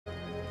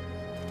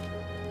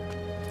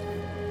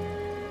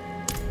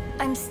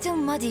I'm still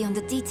muddy on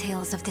the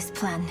details of this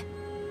plan.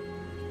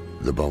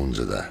 The bones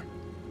are there.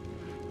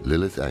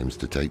 Lilith aims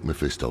to take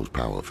Mephisto's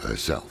power for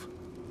herself.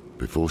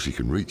 Before she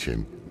can reach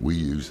him, we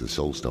use the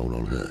Soul Stone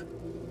on her.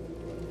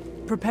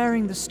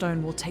 Preparing the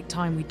stone will take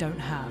time we don't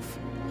have.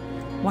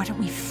 Why don't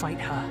we fight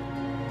her?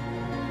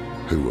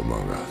 Who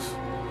among us?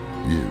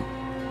 You.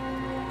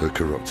 Her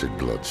corrupted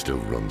blood still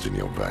runs in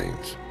your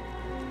veins.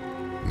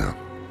 No.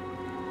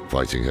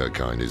 Fighting her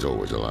kind is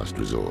always a last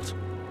resort.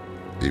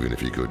 Even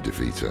if you could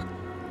defeat her,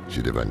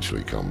 she'd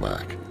eventually come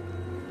back.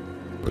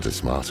 But a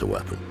smarter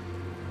weapon,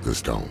 the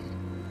stone,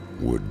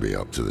 would be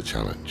up to the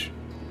challenge.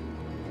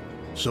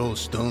 Soul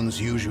stones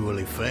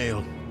usually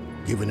fail,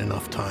 given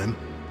enough time.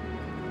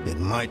 It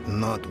might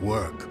not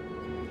work.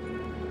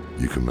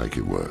 You can make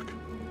it work.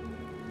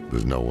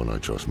 There's no one I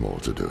trust more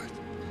to do it.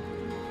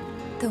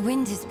 The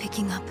wind is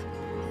picking up.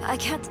 I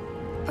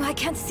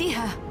can't see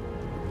her.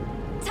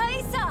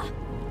 Thaisa!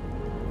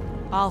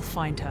 I'll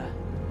find her.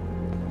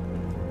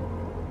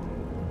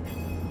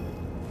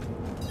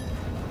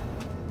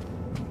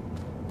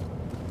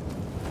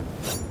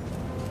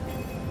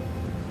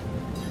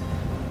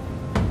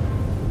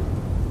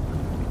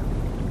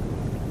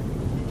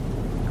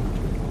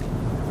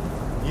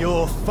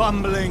 You're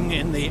fumbling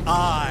in the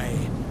eye.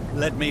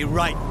 Let me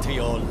write to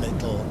your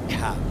little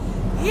cap.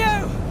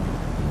 You!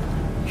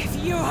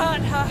 If you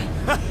hurt her...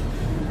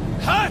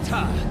 Hurt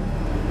her!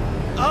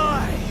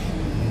 I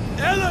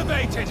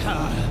elevated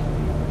her!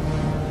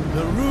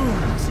 The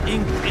runes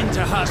inked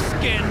into her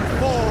skin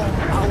form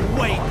a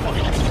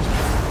waypoint.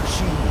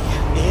 She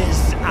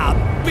is a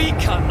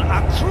beacon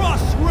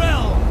across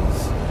realms!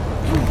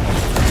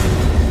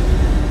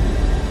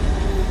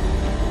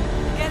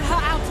 Get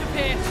her out of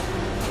here!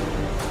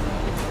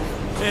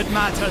 It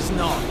matters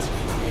not.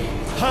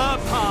 Her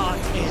part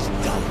is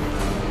done.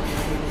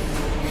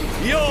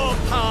 Your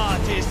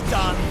part is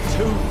done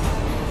too.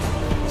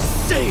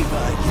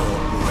 Savor your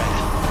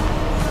breath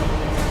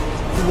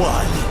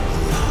while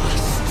it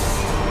lasts.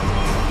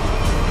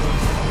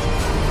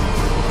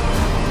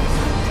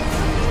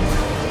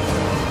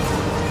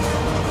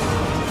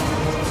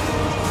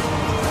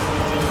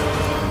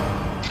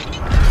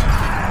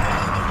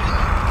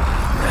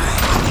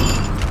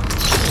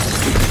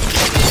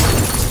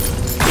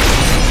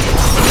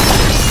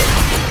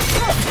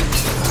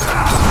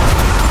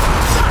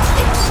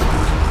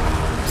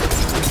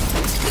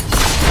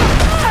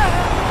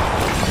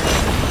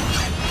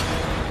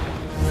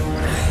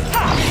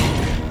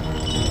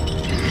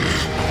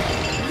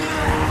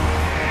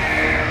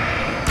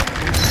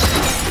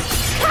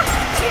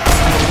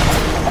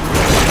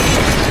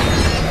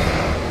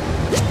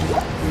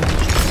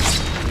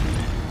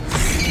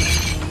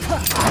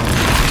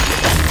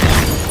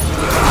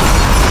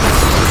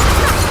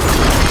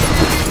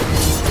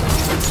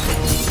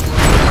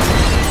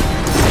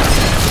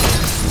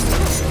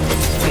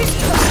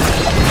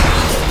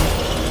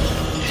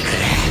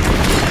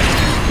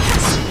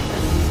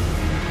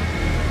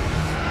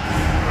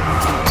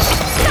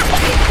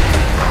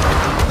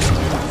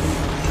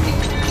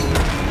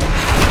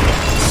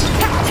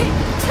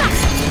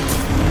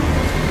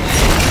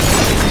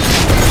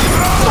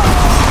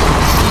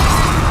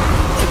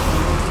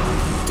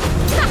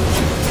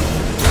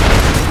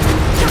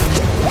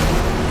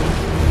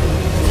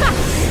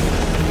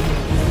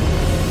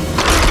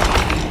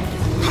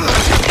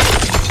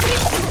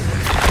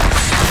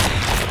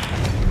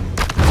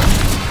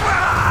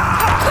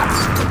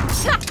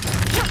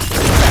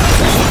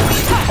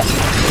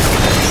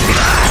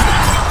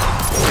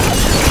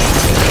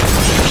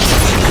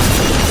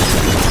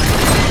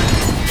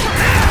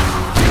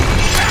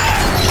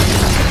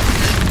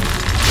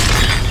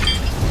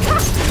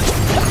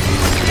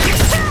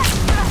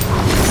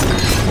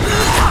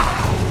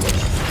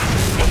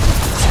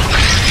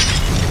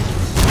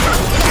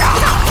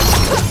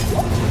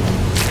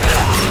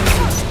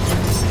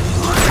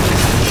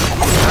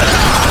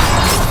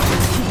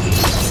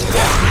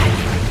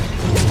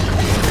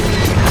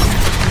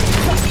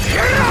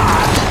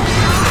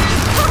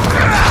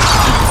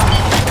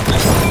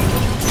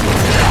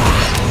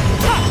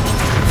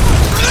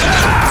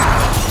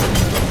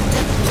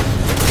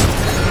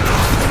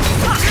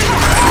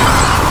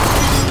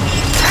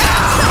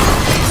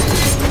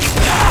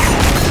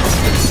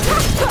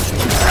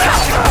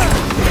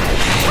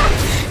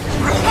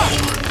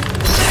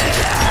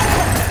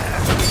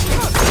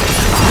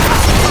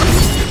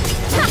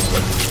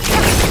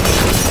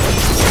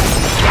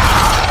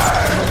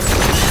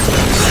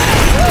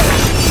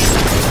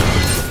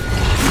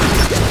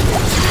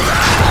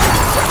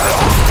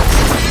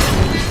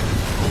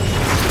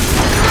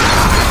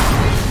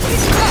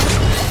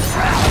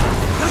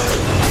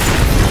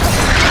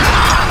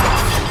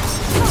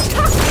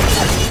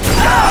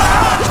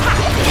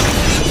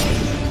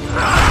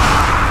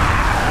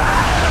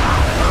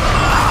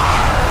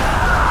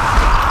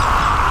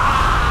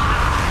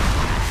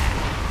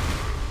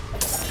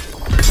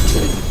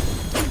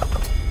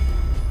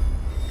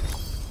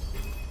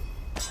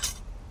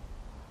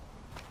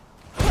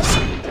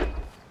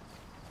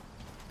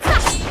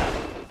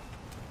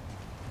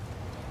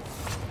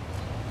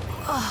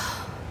 Oh.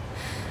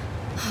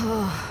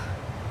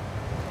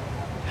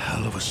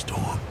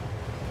 storm.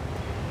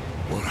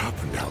 What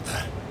happened out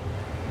there?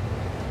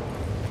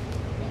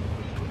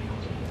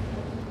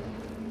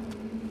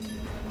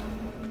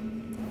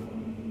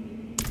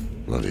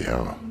 Bloody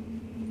hell.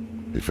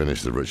 You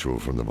finished the ritual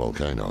from the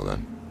volcano,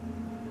 then?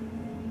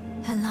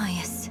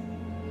 Elias.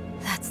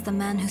 That's the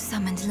man who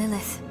summoned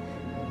Lilith.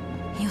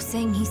 You're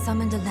saying he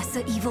summoned a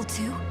lesser evil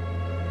too?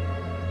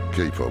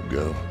 Keep up,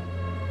 girl.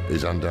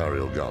 Is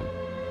Andariel gone?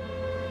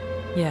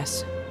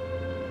 Yes,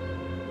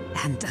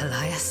 And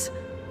Elias,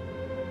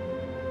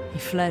 he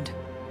fled.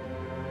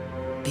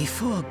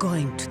 before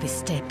going to the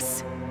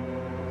steps,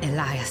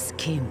 Elias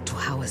came to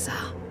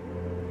Hawazar,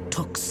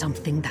 took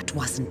something that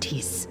wasn't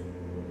his.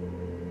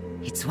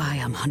 It's why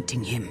I'm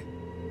hunting him.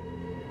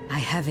 I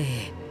have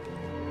a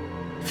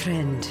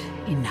friend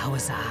in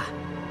Hawazar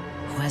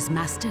who has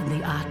mastered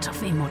the art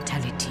of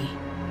immortality.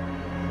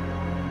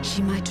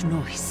 She might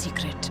know his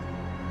secret.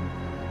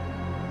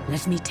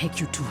 Let me take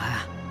you to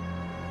her.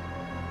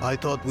 I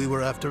thought we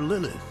were after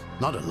Lilith,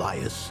 not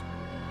Elias.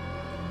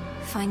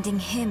 Finding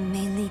him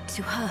may lead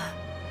to her.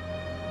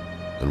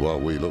 And while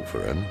we look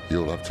for him,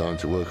 you'll have time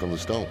to work on the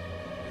stone.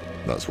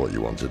 That's what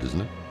you wanted,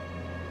 isn't it?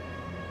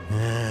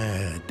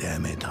 Ah,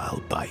 damn it,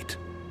 I'll bite.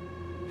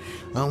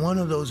 On one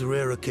of those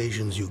rare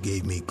occasions you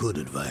gave me good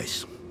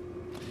advice.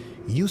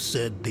 You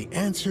said the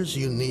answers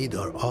you need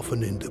are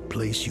often in the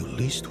place you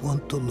least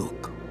want to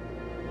look.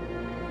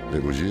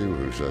 It was you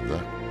who said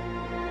that.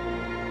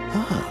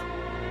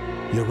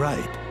 Ah, you're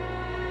right.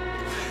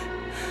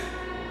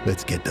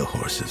 Let's get the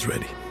horses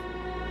ready.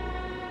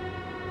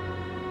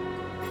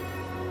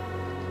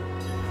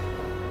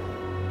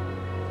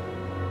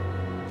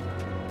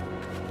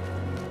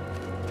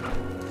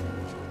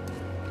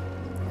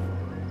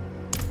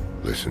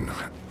 Listen,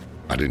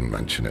 I didn't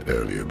mention it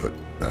earlier, but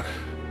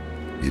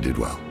you did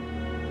well.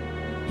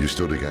 You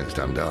stood against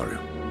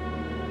Andariel,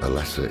 a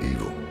lesser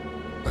evil,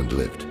 and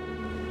lived.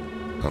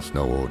 That's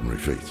no ordinary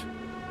feat.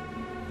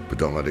 But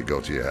don't let it go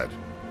to your head.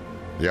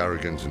 The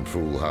arrogant and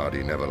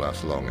foolhardy never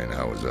last long in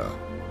Hawazar.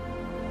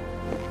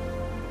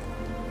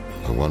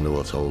 I wonder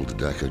what old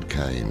Deckard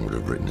Cain would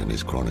have written in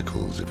his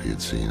chronicles if he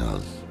had seen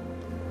us.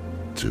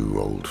 Two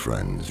old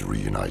friends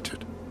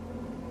reunited.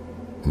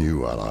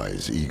 New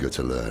allies eager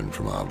to learn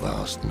from our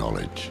vast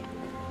knowledge.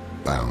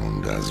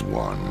 Bound as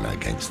one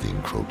against the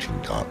encroaching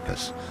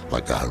darkness,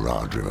 like the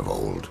Haradrim of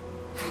old.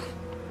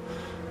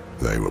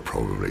 They were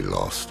probably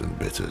lost and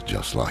bitter,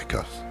 just like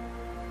us.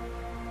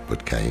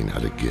 But Cain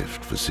had a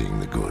gift for seeing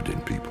the good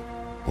in people.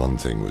 One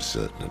thing was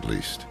certain, at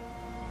least.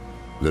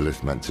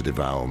 Lilith meant to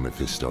devour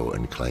Mephisto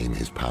and claim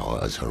his power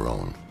as her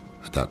own.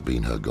 Had that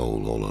been her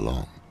goal all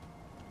along?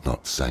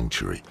 Not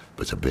sanctuary,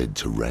 but a bid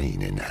to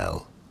reign in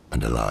hell.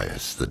 And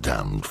Elias, the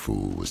damned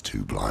fool, was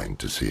too blind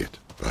to see it.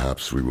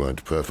 Perhaps we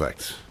weren't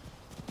perfect,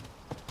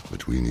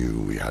 but we knew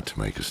we had to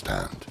make a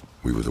stand.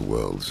 We were the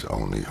world's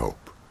only hope.